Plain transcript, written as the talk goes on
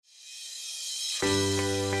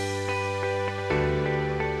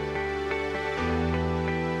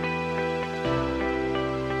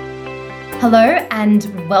Hello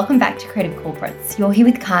and welcome back to Creative Corporates. You're here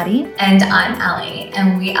with Cardi. And I'm Ali,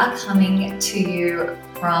 and we are coming to you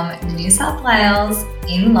from New South Wales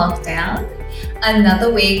in lockdown.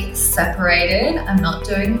 Another week separated. I'm not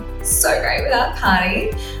doing so great without Cardi,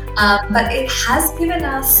 but it has given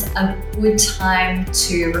us a good time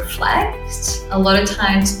to reflect, a lot of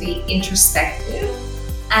time to be introspective,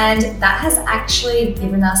 and that has actually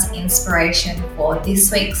given us inspiration for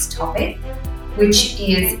this week's topic, which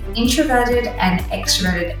is introverted and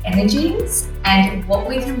extroverted energies and what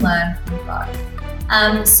we can learn from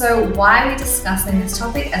both. So why are we discussing this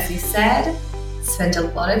topic? As you said, spent a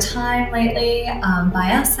lot of time lately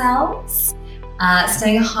by ourselves,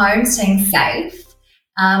 staying home, staying safe.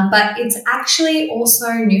 But it's actually also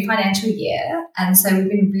new financial year. And so we've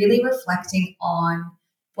been really reflecting on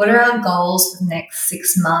what are our goals for the next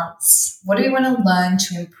 6 months? What do we want to learn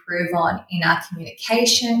to improve on in our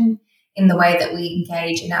communication, in the way that we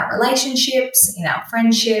engage in our relationships, in our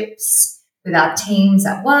friendships, with our teams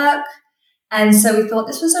at work. And so we thought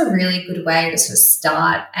this was a really good way to sort of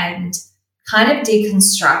start and kind of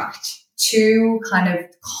deconstruct two kind of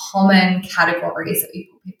common categories that we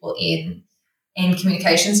put people in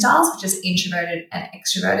communication styles, which is introverted and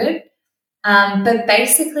extroverted. But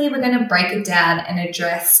basically, we're going to break it down and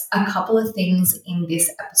address a couple of things in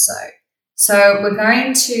this episode. So we're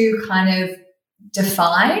going to kind of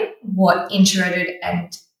define what introverted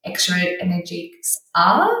and extroverted energies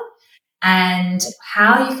are and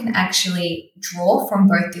how you can actually draw from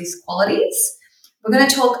both these qualities. We're going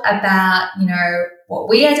to talk about, what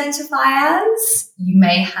we identify as. You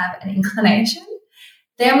may have an inclination.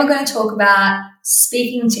 Then we're going to talk about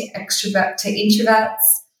speaking to introverts.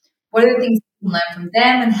 What are the things we can learn from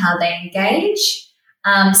them and how they engage?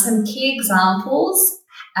 Some key examples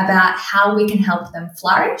about how we can help them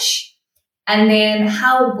flourish. And then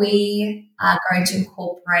how we are going to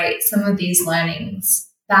incorporate some of these learnings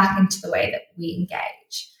back into the way that we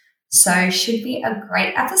engage. So should be a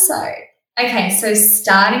great episode. Okay, so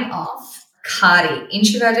starting off, Cardi,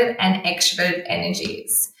 introverted and extroverted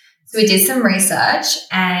energies. So we did some research,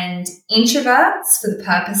 and introverts, for the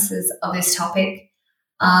purposes of this topic,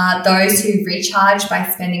 are those who recharge by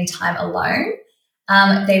spending time alone.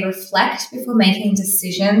 They reflect before making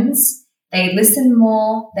decisions. They listen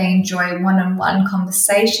more, they enjoy one-on-one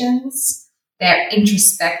conversations, they're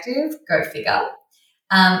introspective, go figure.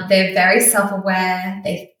 They're very self-aware,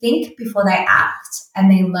 they think before they act, and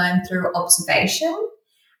they learn through observation.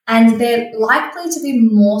 And they're likely to be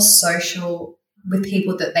more social with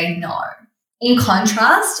people that they know. In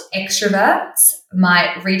contrast, extroverts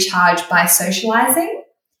might recharge by socializing.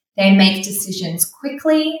 They make decisions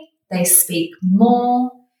quickly, they speak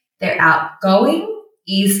more, they're outgoing,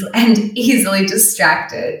 easily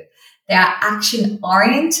distracted. They are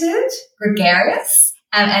action-oriented, gregarious,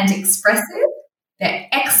 and expressive. They're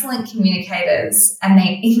excellent communicators, and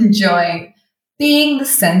they enjoy being the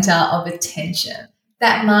center of attention.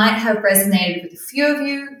 That might have resonated with a few of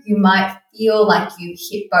you. You might feel like you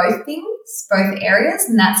hit both things, both areas,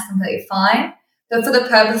 and that's completely fine. But for the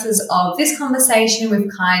purposes of this conversation,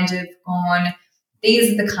 we've kind of gone,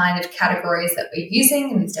 these are the kind of categories that we're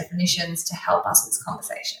using and these definitions to help us with this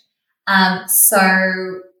conversation.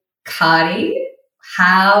 So, Cardi,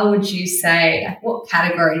 how would you say, what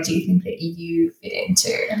category do you think that you fit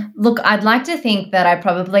into? Look, I'd like to think that I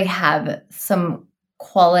probably have some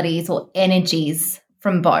qualities or energies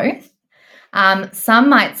from both. Some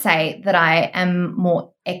might say that I am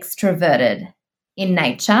more extroverted in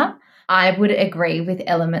nature. I would agree with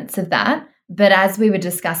elements of that. But as we were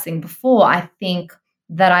discussing before, I think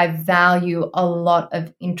that I value a lot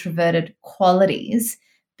of introverted qualities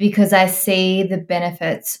because I see the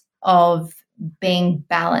benefits of being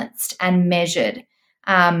balanced and measured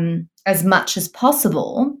as much as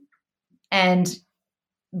possible. And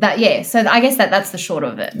that, so I guess that's the short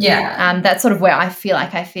of it. Yeah. That's sort of where I feel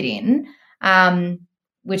like I fit in,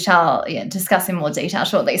 which I'll discuss in more detail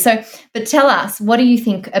shortly. So, but tell us, what do you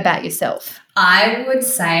think about yourself? I would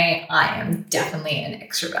say I am definitely an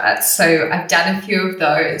extrovert. So I've done a few of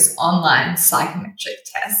those online psychometric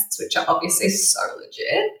tests, which are obviously so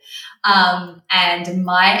legit. And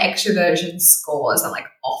my extroversion scores are like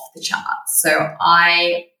off the charts. So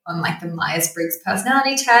on like the Myers-Briggs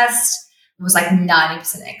personality test, was like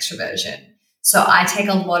 90% extroversion. So I take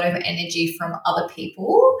a lot of energy from other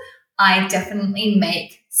people. I definitely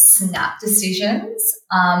make snap decisions.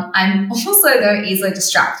 I'm also, though, easily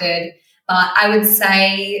distracted, but I would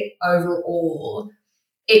say overall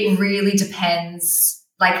it really depends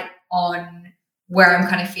on where I'm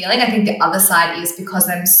kind of feeling. I think the other side is because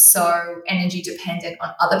I'm so energy dependent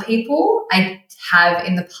on other people, I have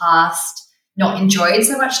in the past not enjoyed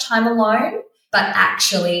so much time alone. But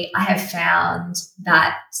actually, I have found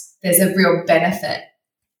that there's a real benefit.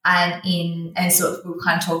 And sort of we were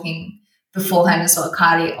kind of talking beforehand as well,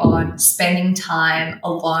 Cardi, on spending time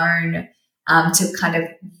alone to kind of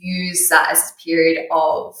use that as a period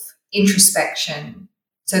of introspection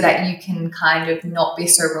so that you can kind of not be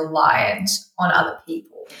so reliant on other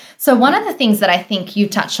people. So one of the things that I think you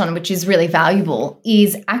touched on, which is really valuable,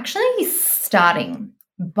 is actually starting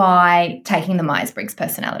by taking the Myers-Briggs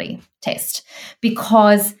personality test,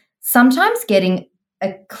 because sometimes getting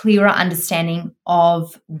a clearer understanding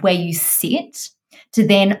of where you sit to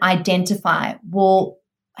then identify, well,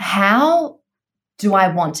 how do I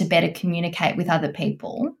want to better communicate with other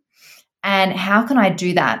people, and how can I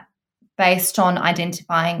do that based on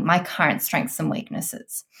identifying my current strengths and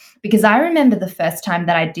weaknesses? Because I remember the first time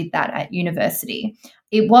that I did that at university,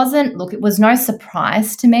 it was no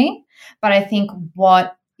surprise to me, but I think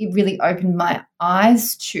what it really opened my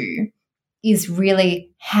eyes to is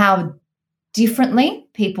really how differently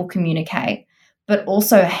people communicate, but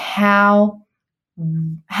also how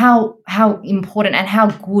important and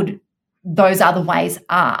how good those other ways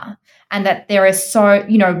are, and that there is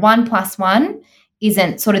 1+1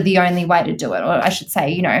 isn't sort of the only way to do it. Or I should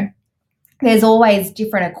say, there's always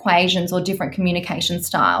different equations or different communication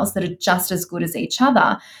styles that are just as good as each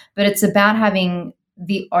other, but it's about having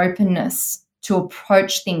the openness to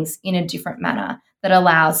approach things in a different manner that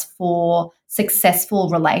allows for successful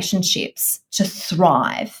relationships to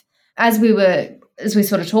thrive. As we're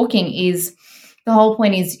sort of talking, is the whole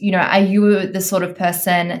point is, are you the sort of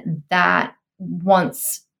person that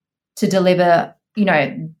wants to deliver,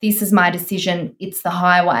 this is my decision, it's the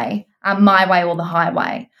highway, my way or the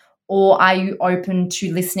highway? Or are you open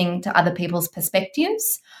to listening to other people's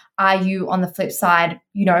perspectives? Are you, on the flip side,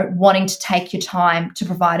 wanting to take your time to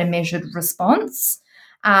provide a measured response?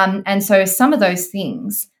 And so some of those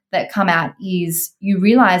things that come out is you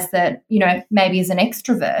realize that, maybe as an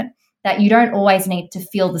extrovert, that you don't always need to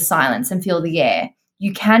feel the silence and feel the air.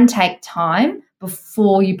 You can take time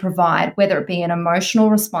before you provide, whether it be an emotional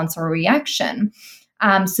response or a reaction,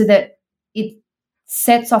 so that it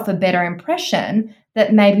sets off a better impression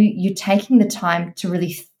that maybe you're taking the time to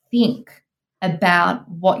really think about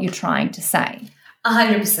what you're trying to say.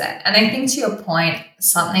 100%. And I think, to your point,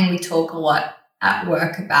 something we talk a lot at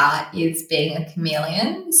work about is being a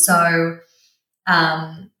chameleon. So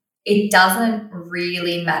it doesn't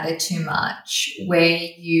really matter too much where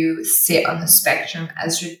you sit on the spectrum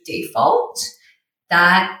as your default.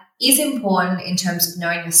 That is important in terms of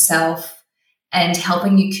knowing yourself and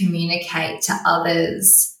helping you communicate to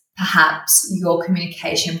others, perhaps your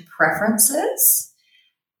communication preferences.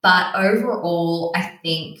 But overall, I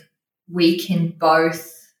think we can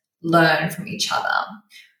both learn from each other.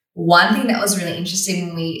 One thing that was really interesting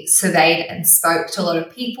when we surveyed and spoke to a lot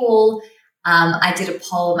of people, I did a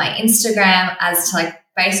poll on my Instagram as to,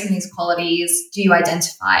 based on these qualities, do you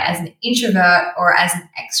identify as an introvert or as an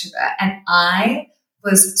extrovert? And I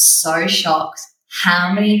was so shocked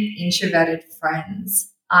how many introverted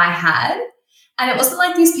friends I had. And it wasn't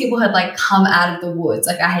like these people had come out of the woods.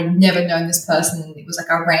 I had never known this person and it was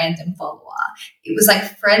a random follower. It was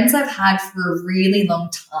friends I've had for a really long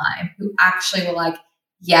time who actually were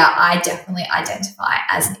yeah, I definitely identify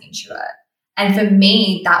as an introvert. And for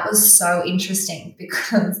me, that was so interesting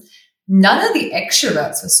because none of the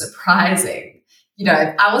extroverts were surprising.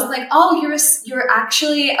 I was oh, you're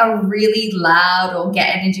actually a really loud or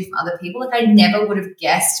get energy from other people. I never would have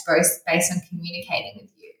guessed based on communicating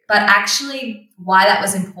with you. But actually why that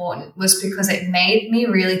was important was because it made me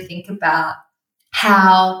really think about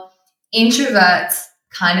how introverts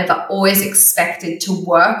kind of are always expected to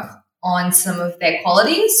work on some of their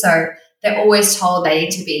qualities. So they're always told they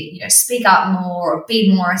need to be, speak up more or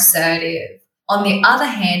be more assertive. On the other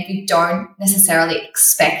hand, we don't necessarily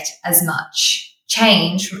expect as much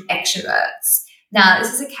change from extroverts. Now,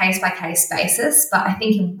 this is a case-by-case basis, but I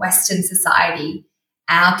think in Western society,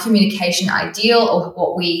 our communication ideal, or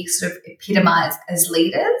what we sort of epitomize as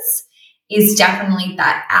leaders, is definitely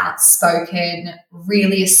that outspoken,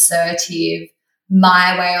 really assertive,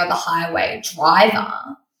 my way or the highway driver.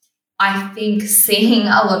 I think seeing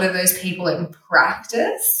a lot of those people in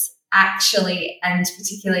practice actually, and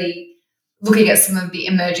particularly looking at some of the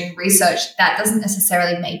emerging research, that doesn't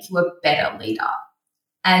necessarily make you a better leader.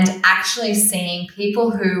 And actually seeing people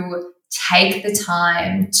who take the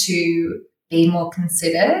time to be more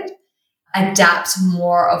considered, adapt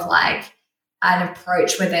more of an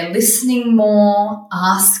approach where they're listening more,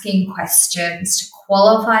 asking questions to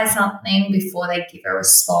qualify something before they give a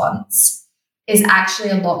response, is actually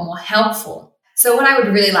a lot more helpful. So what I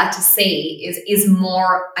would really like to see is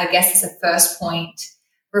more, I guess, as a first point,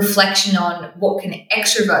 reflection on what can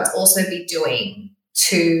extroverts also be doing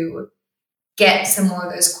to get some more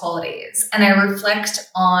of those qualities. And I reflect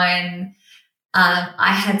on,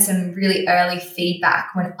 I had some really early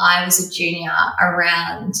feedback when I was a junior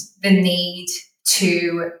around the need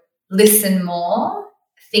to listen more,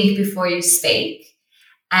 think before you speak.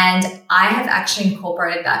 And I have actually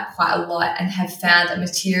incorporated that quite a lot and have found a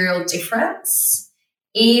material difference,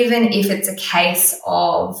 even if it's a case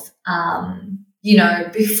of,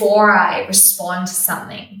 before I respond to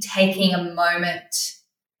something, taking a moment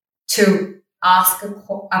to ask a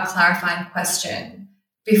clarifying question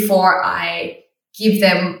before I give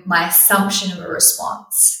them my assumption of a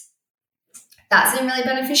response. That's been really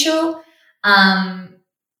beneficial.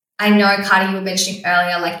 I know, Cardi, you were mentioning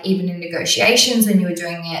earlier, like even in negotiations when you were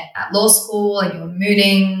doing it at law school and you were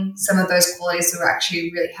mooting, some of those qualities were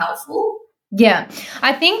actually really helpful. Yeah,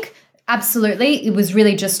 I think absolutely. It was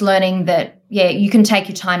really just learning that, you can take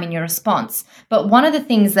your time in your response. But one of the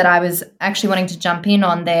things that I was actually wanting to jump in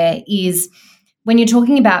on there is when you're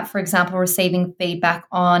talking about, for example, receiving feedback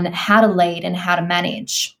on how to lead and how to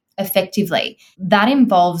manage effectively, that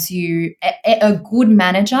involves you, a good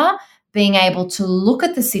manager, being able to look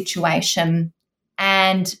at the situation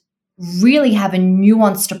and really have a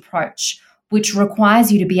nuanced approach, which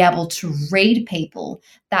requires you to be able to read people.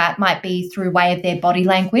 That might be through way of their body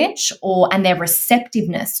language and their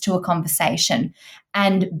receptiveness to a conversation,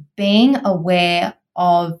 and being aware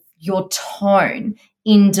of your tone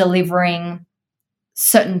in delivering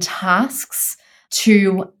certain tasks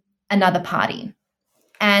to another party.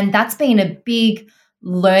 And that's been a big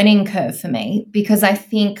learning curve for me, because I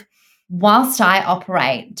think whilst I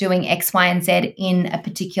operate doing X, Y, and Z in a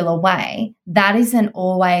particular way, that isn't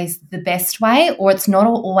always the best way, or it's not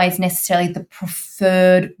always necessarily the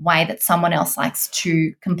preferred way that someone else likes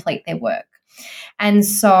to complete their work. And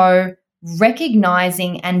so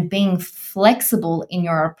recognizing and being flexible in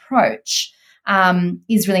your approach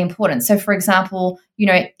is really important. So, for example,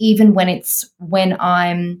 even when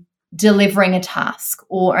I'm delivering a task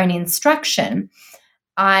or an instruction,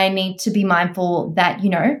 I need to be mindful that,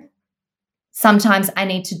 sometimes I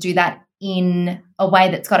need to do that in a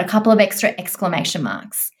way that's got a couple of extra exclamation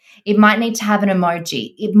marks. It might need to have an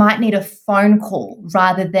emoji. It might need a phone call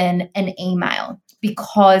rather than an email,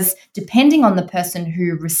 because depending on the person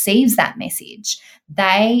who receives that message,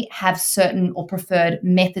 they have certain or preferred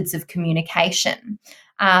methods of communication.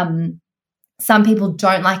 Some people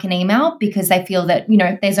don't like an email because they feel that,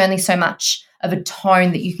 there's only so much of a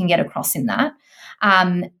tone that you can get across in that.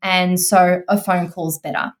 And so a phone call is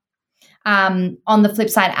better. On the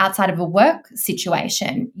flip side, outside of a work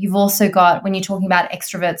situation, you've also got, when you're talking about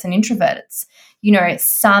extroverts and introverts,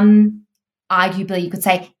 some, arguably you could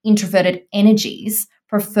say, introverted energies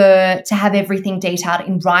prefer to have everything detailed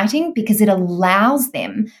in writing because it allows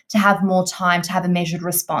them to have more time to have a measured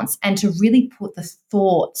response and to really put the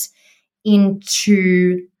thought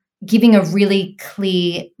into giving a really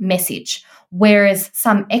clear message. Whereas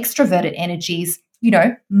some extroverted energies,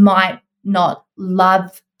 might not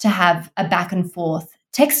love to have a back and forth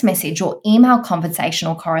text message or email conversation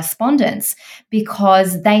or correspondence,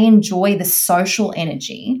 because they enjoy the social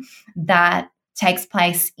energy that takes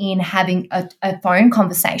place in having a phone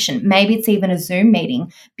conversation. Maybe it's even a Zoom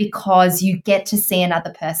meeting, because you get to see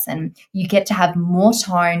another person, you get to have more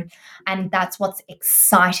tone, and that's what's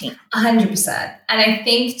exciting. 100%. And I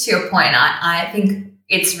think, to your point, I think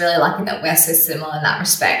it's really lucky that we're so similar in that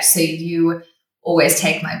respect. So you always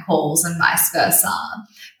take my calls and vice versa.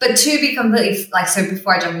 But to be completely, so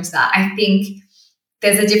before I jump into that, I think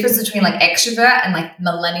there's a difference between extrovert and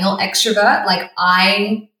millennial extrovert.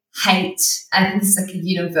 I hate, and I think this is a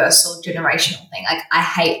universal generational thing. I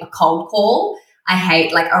hate a cold call. I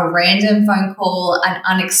hate a random phone call, an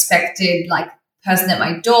unexpected person at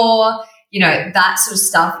my door. That sort of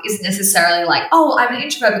stuff isn't necessarily oh, I'm an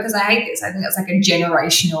introvert because I hate this. I think that's a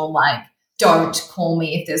generational don't call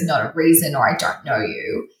me if there's not a reason or I don't know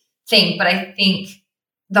you thing. But I think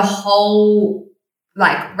the whole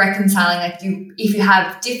reconciling, if you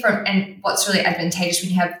have different, and what's really advantageous when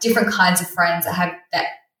you have different kinds of friends that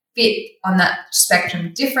fit on that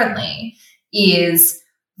spectrum differently, is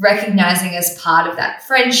recognizing as part of that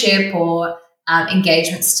friendship or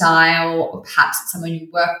engagement style, or perhaps it's someone you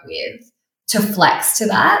work with, to flex to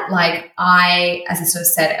that. I, as I sort of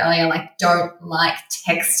said earlier, don't like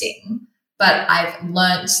texting. But I've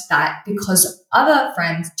learnt that because other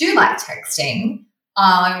friends do like texting,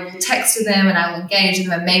 I will text to them and I will engage with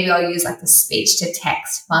them, and maybe I'll use the speech to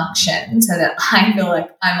text function so that I feel like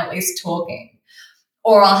I'm at least talking.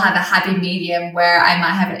 Or I'll have a happy medium where I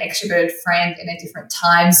might have an extroverted friend in a different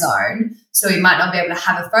time zone. So we might not be able to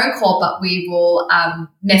have a phone call, but we will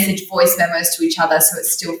message voice memos to each other so it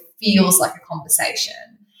still feels like a conversation.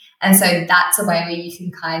 And so that's a way where you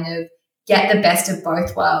can kind of get the best of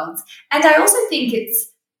both worlds. And I also think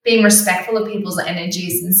it's being respectful of people's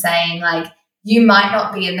energies and saying, like, you might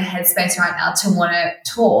not be in the headspace right now to want to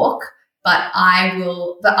talk, but I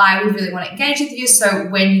would really want to engage with you. So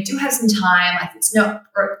when you do have some time, like, it's not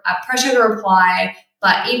a pressure to reply,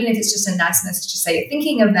 but even if it's just a nice message to say you're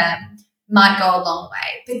thinking of them, might go a long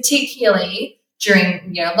way, particularly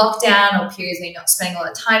during, lockdown or periods where you're not spending a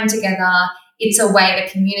lot of time together. It's a way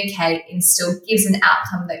to communicate and still gives an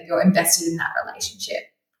outcome that you're invested in that relationship.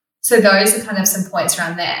 So those are kind of some points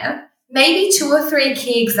around there. Maybe 2 or 3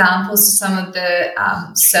 key examples to some of the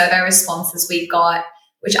survey responses we got,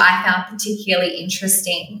 which I found particularly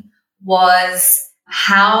interesting, was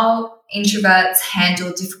how introverts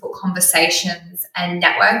handle difficult conversations and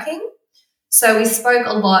networking. So we spoke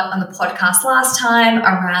a lot on the podcast last time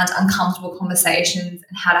around uncomfortable conversations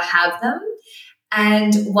and how to have them.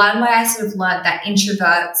 And one way I sort of learned that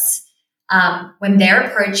introverts, when they're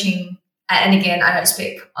approaching, and again, I don't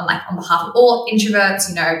speak on behalf of all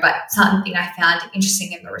introverts, but something I found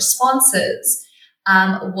interesting in the responses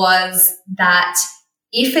was that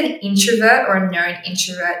if an introvert or a known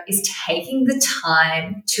introvert is taking the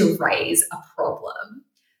time to raise a problem,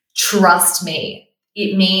 trust me,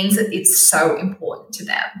 it means that it's so important to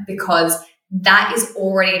them, because that is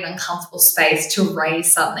already an uncomfortable space to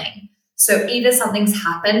raise something. So either something's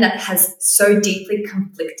happened that has so deeply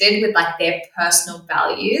conflicted with their personal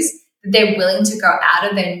values that they're willing to go out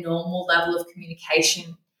of their normal level of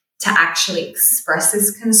communication to actually express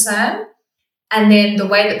this concern. And then the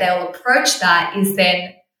way that they'll approach that is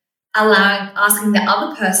then asking the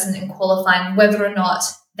other person and qualifying whether or not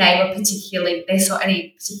they saw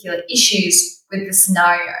any particular issues with the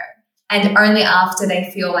scenario. And only after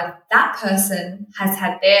they feel like that person has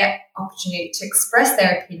had their opportunity to express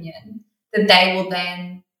their opinion that they will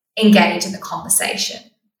then engage in the conversation.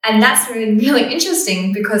 And that's really, really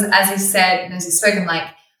interesting, because as you said, and as you've spoken,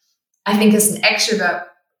 I think as an extrovert,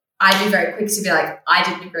 I'd be very quick to be like, I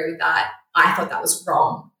didn't agree with that. I thought that was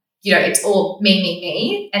wrong. It's all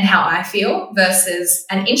me, and how I feel, versus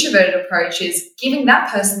an introverted approach is giving that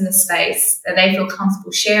person the space that they feel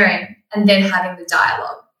comfortable sharing and then having the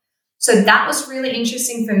dialogue. So that was really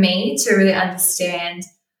interesting for me to really understand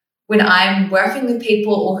when I'm working with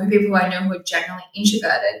people or people I know who are generally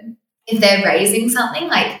introverted, if they're raising something,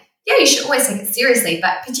 you should always take it seriously,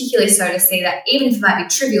 but particularly so to see that even if it might be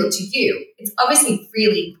trivial to you, it's obviously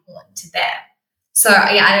really important to them. So,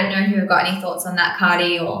 yeah, I don't know if you've got any thoughts on that,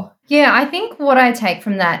 Cardi, or... Yeah, I think what I take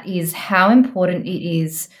from that is how important it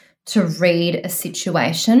is to read a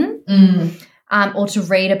situation or to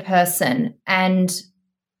read a person, and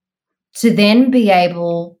to then be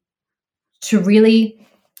able to really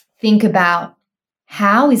think about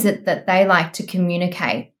how is it that they like to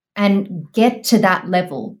communicate and get to that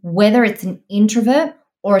level, whether it's an introvert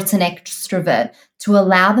or it's an extrovert, to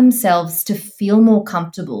allow themselves to feel more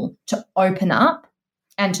comfortable, to open up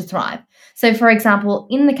and to thrive. So, for example,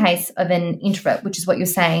 in the case of an introvert, which is what you're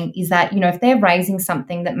saying, is that, if they're raising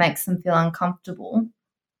something that makes them feel uncomfortable,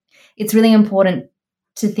 it's really important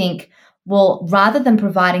to think, well, rather than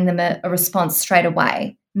providing them a response straight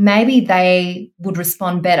away, maybe they would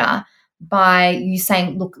respond better by you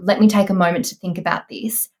saying, look, let me take a moment to think about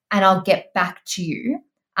this and I'll get back to you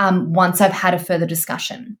once I've had a further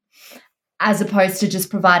discussion, as opposed to just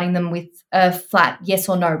providing them with a flat yes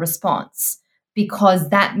or no response, because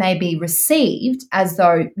that may be received as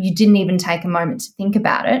though you didn't even take a moment to think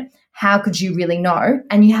about it. How could you really know?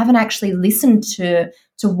 And you haven't actually listened to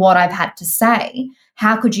what I've had to say.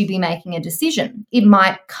 How could you be making a decision? It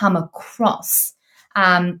might come across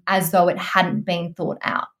as though it hadn't been thought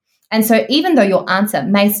out. And so even though your answer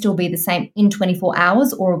may still be the same in 24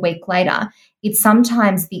 hours or a week later, it's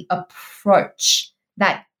sometimes the approach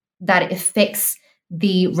that affects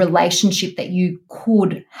the relationship that you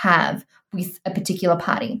could have with a particular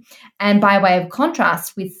party. And by way of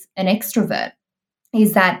contrast with an extrovert,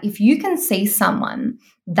 is that if you can see someone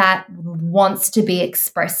that wants to be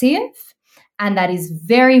expressive and that is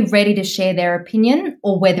very ready to share their opinion,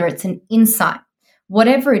 or whether it's an insight,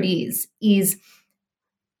 whatever it is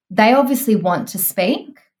they obviously want to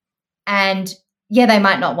speak, and yeah, they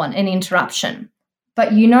might not want an interruption.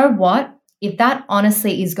 But you know what? If that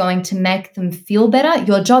honestly is going to make them feel better,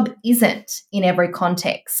 your job isn't in every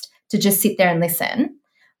context to just sit there and listen.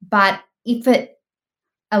 But if it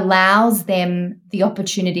allows them the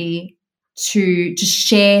opportunity to just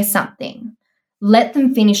share something let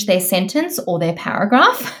them finish their sentence or their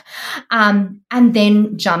paragraph, and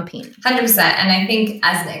then jump in. 100%. And I think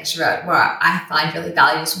as an extrovert, what I find really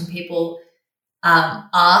valuable is when people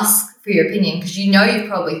ask for your opinion, because you know you've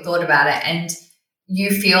probably thought about it and you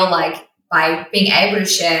feel like by being able to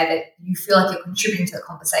share that you feel like you're contributing to the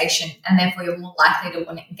conversation, and therefore you're more likely to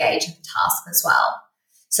want to engage in the task as well.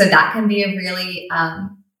 So that can be a really,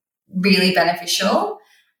 really beneficial.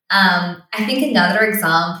 I think another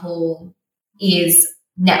example is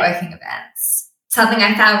networking events. Something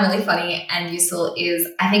I found really funny and useful is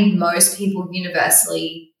I think most people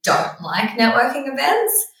universally don't like networking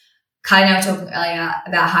events. Kai and I were talking earlier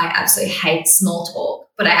about how I absolutely hate small talk,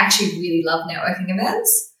 but I actually really love networking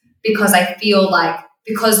events because I feel like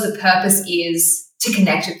because the purpose is to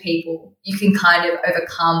connect with people, you can kind of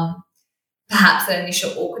overcome perhaps that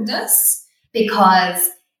initial awkwardness, because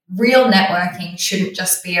real networking shouldn't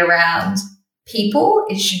just be around people.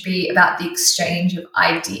 It should be about the exchange of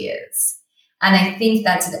ideas. And I think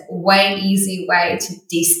that's a way easy way to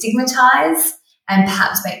destigmatize and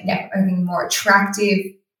perhaps make networking more attractive,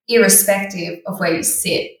 irrespective of where you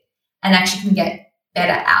sit, and actually can get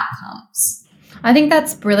better outcomes. I think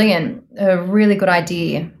that's brilliant. A really good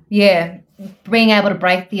idea. Yeah. Being able to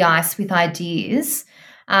break the ice with ideas,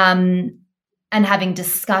 and having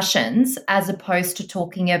discussions as opposed to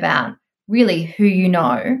talking about really who you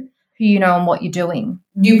know and what you're doing.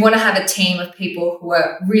 You want to have a team of people who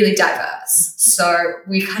are really diverse. So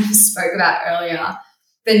we kind of spoke about earlier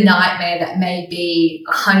the nightmare that may be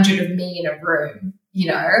 100 of me in a room. You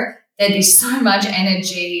know, there'd be so much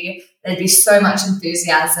energy, there'd be so much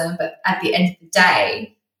enthusiasm, but at the end of the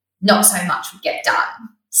day, not so much would get done.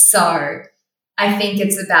 So I think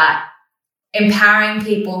it's about empowering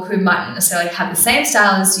people who might not necessarily have the same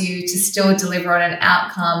style as you to still deliver on an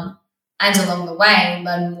outcome, and along the way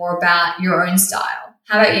learn more about your own style.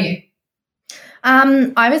 How about you?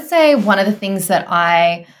 I would say one of the things that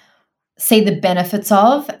I see the benefits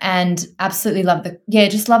of and absolutely love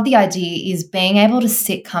just love the idea is being able to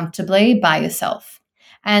sit comfortably by yourself.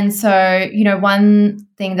 And so, one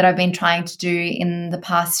thing that I've been trying to do in the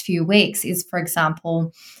past few weeks is, for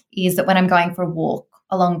example, is that when I'm going for a walk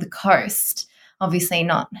along the coast, obviously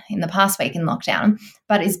not in the past week in lockdown,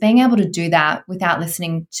 but is being able to do that without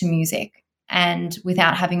listening to music and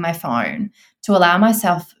without having my phone, to allow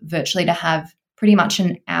myself virtually to have pretty much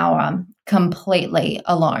an hour completely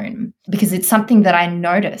alone, because it's something that I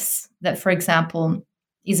notice that, for example,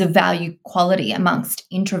 is a value quality amongst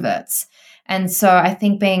introverts. And so I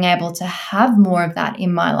think being able to have more of that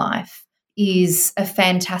in my life is a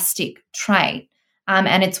fantastic trait.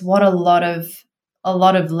 And it's what a lot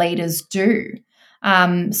of leaders do.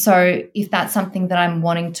 So if that's something that I'm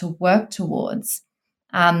wanting to work towards,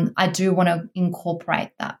 I do want to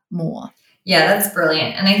incorporate that more. Yeah, that's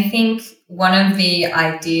brilliant. And I think one of the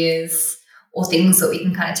ideas or things that we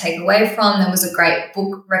can kind of take away from, there was a great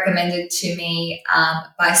book recommended to me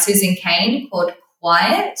by Susan Cain called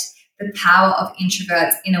Quiet: The Power of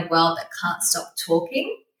Introverts in a World That Can't Stop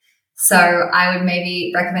Talking. So I would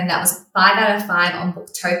maybe recommend that. Was 5 out of 5 on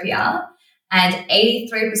Booktopia, and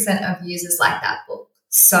 83% of users like that book.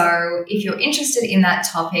 So if you're interested in that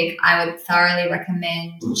topic, I would thoroughly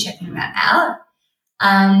recommend checking that out.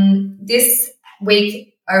 This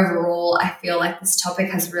week overall, I feel like this topic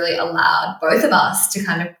has really allowed both of us to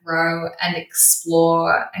kind of grow and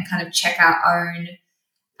explore and kind of check our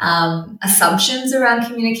own assumptions around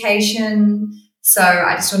communication. So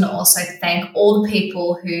I just want to also thank all the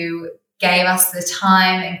people who gave us the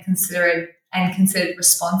time and considered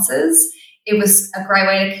responses. It was a great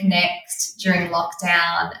way to connect during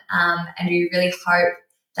lockdown, and we really hope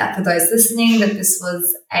that for those listening that this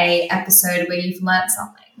was a episode where you've learnt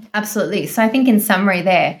something. Absolutely. So I think in summary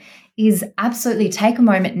there is absolutely take a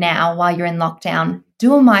moment now while you're in lockdown,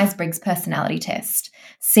 do a Myers-Briggs personality test,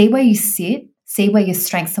 see where you sit, see where your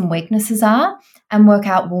strengths and weaknesses are, and work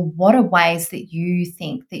out, well, what are ways that you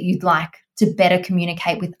think that you'd like to better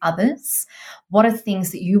communicate with others? What are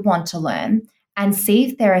things that you want to learn? And see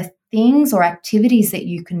if there are things or activities that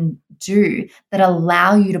you can do that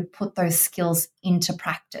allow you to put those skills into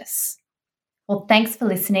practice. Well, thanks for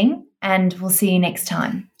listening, and we'll see you next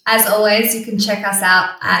time. As always, you can check us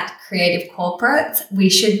out at Creative Corporate. We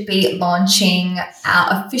should be launching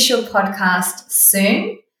our official podcast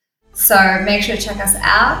soon. So make sure to check us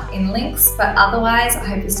out in links. But otherwise, I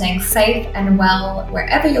hope you're staying safe and well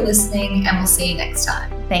wherever you're listening, and we'll see you next time.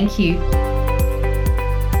 Thank you.